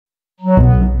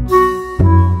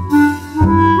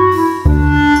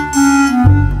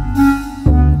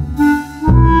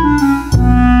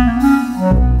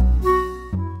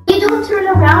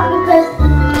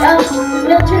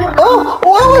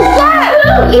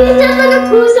can step on the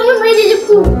poo. Someone's ready to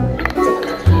poo.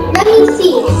 Let me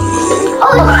see.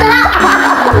 Oh, stop!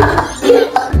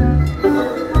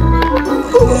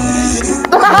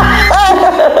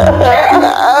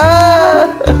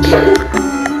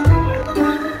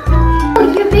 Oh,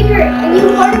 you're bigger and you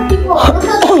harm people. Look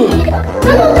how you eat it. No,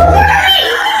 don't worry!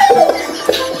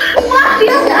 Wow,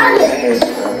 you're done.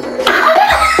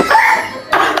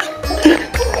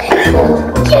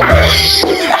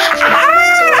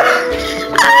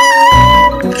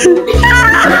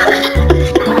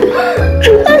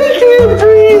 I can't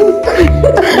breathe.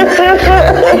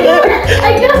 I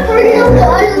got farted on the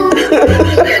island.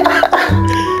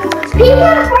 People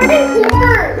are farting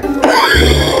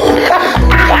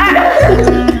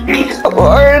corn.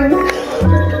 Corn.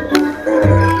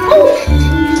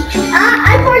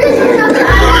 I farted on the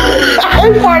island. I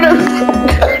farted.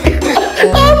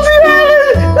 I'm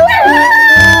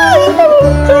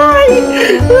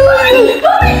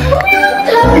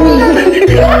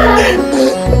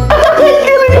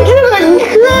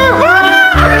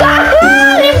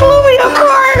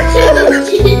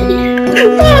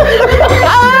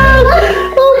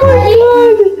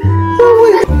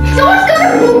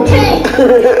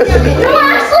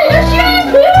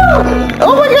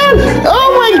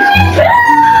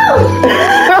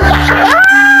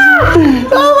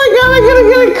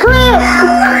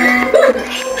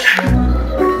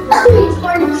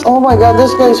Oh my god,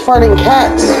 this guy's farting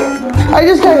cats. I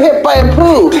just got hit by a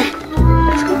poo.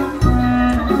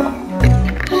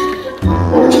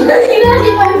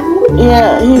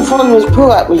 Yeah, he flung his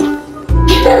poo at me. Look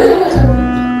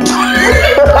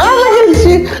at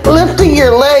you lifting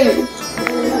your leg.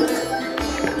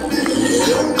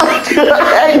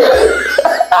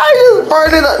 I just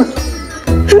farted on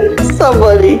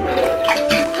somebody.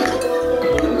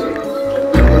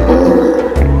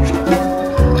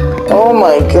 Oh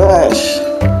my gosh.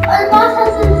 Our boss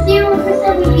has a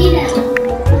 0% we beat him.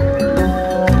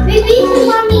 We beat him,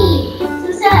 mommy.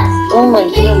 Success. Oh my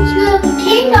goodness. The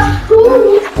king of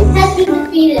poo has been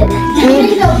defeated. The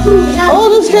king of poo has Oh,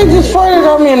 this guy just farted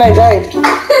on me and I died. Wait.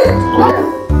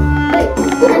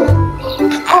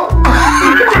 Oh.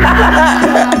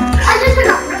 I just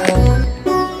forgot.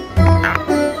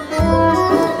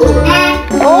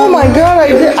 Oh my god, I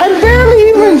barely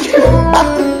even...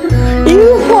 You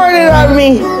farted on me.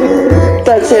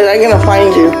 That's it, I'm gonna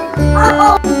find you.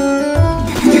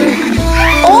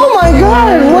 Oh my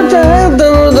god, what the hell?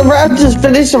 The rat just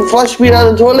finished and flushed me out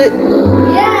of the toilet?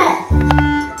 Yes.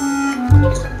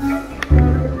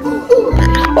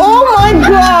 Oh my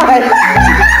god!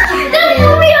 That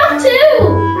blew me up too.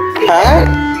 Huh?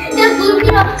 That blew me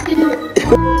up too.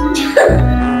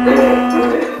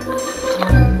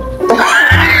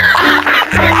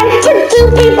 I took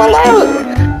 2 people out!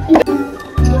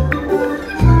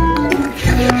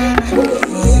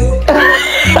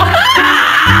 Oh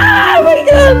my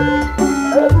god!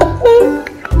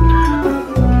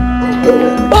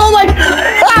 Oh my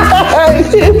god!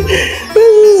 This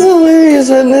is hilarious,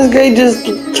 and this guy just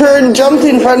jumped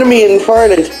in front of me and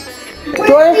farted.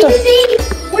 Do I have to...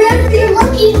 Wherever you're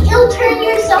looking, you'll turn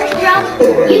yourself around.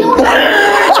 You don't have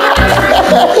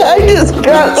I just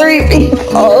got 3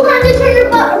 people. to turn your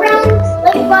butt around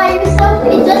like by yourself.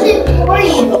 It does it for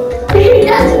you.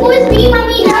 That was me,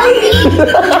 mommy. That was me.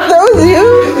 That was you?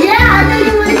 Yeah, I know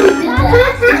you wanted to do that.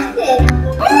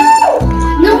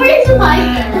 Nobody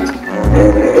survived that.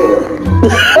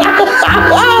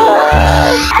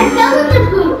 I fell in the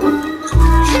poop.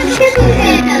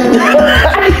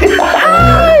 I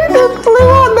just flew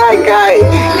on that guy.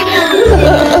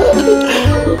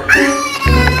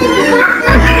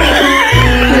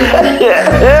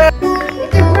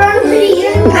 It's a brown city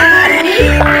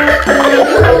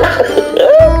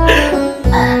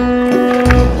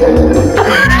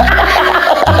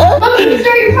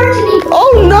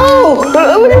Oh no!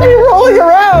 Look at me rolling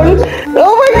around.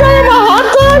 Oh my god, I'm a hot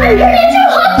dog? I turned into a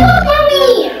hot dog,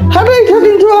 mommy! How did I turn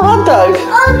into a hot dog?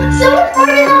 Someone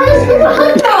farted on us with a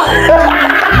hot dog!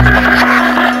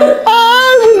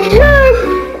 Oh, yes!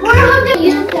 We're a hot dog.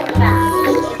 You don't get back.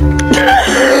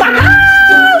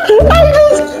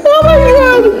 Oh my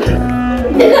god!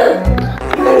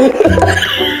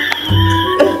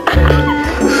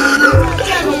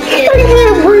 I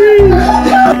can't breathe!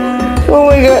 Oh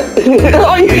my god.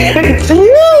 Oh, it's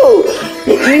you!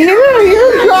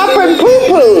 You're dropping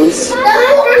poo-poos!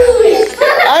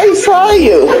 I saw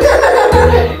you!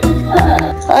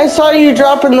 I saw you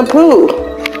dropping the poo.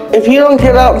 If you don't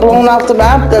get out blown off the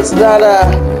map, that's not a...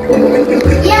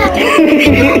 Yeah.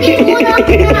 You don't get blown off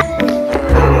the map.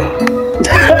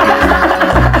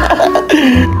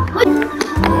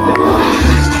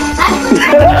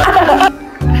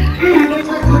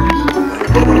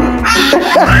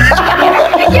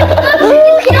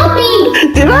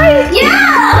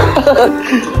 Ew!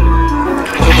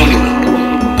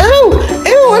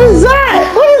 Ew! What is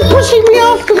that? What is pushing me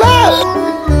off the map?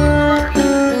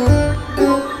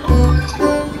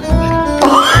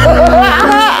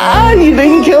 You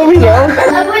didn't kill me though.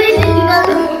 I wouldn't do that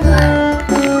the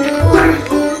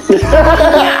whole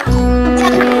time.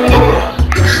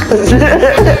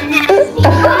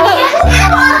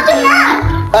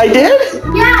 I did?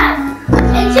 Yeah.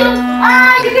 Until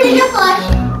you're gonna get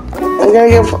flushed. I'm gonna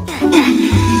get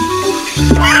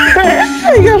I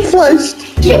got flushed.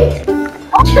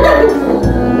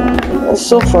 That's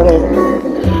so funny.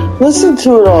 Listen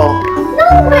to it all.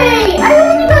 No way! I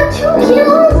only got 2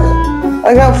 kills.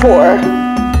 I got 4.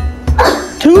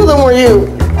 2 of them were you.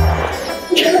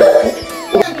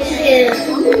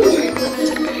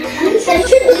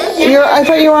 I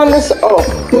thought you were on this. Oh.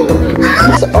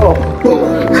 This, oh.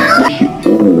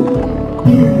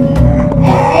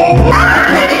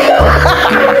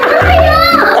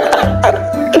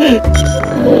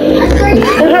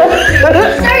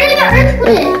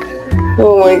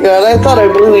 Oh my god, I thought I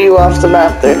blew you off the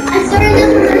map there. I started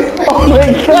this earthquake. Oh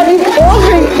my god, he's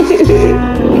falling!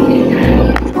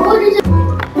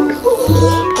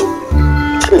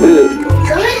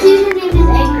 Someone's username is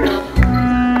Anchor.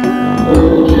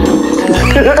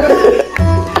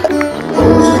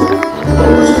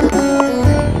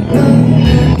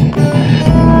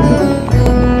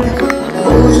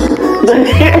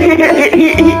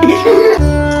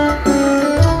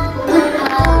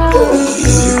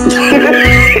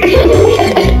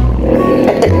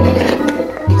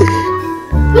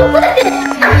 Who put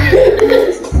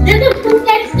this? There's a poop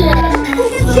next to it.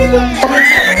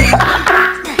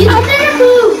 You said a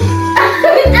poop.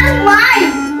 That's mine.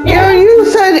 You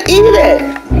said eat it.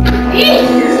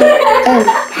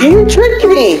 You tricked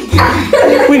me.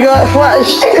 We got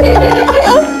flushed.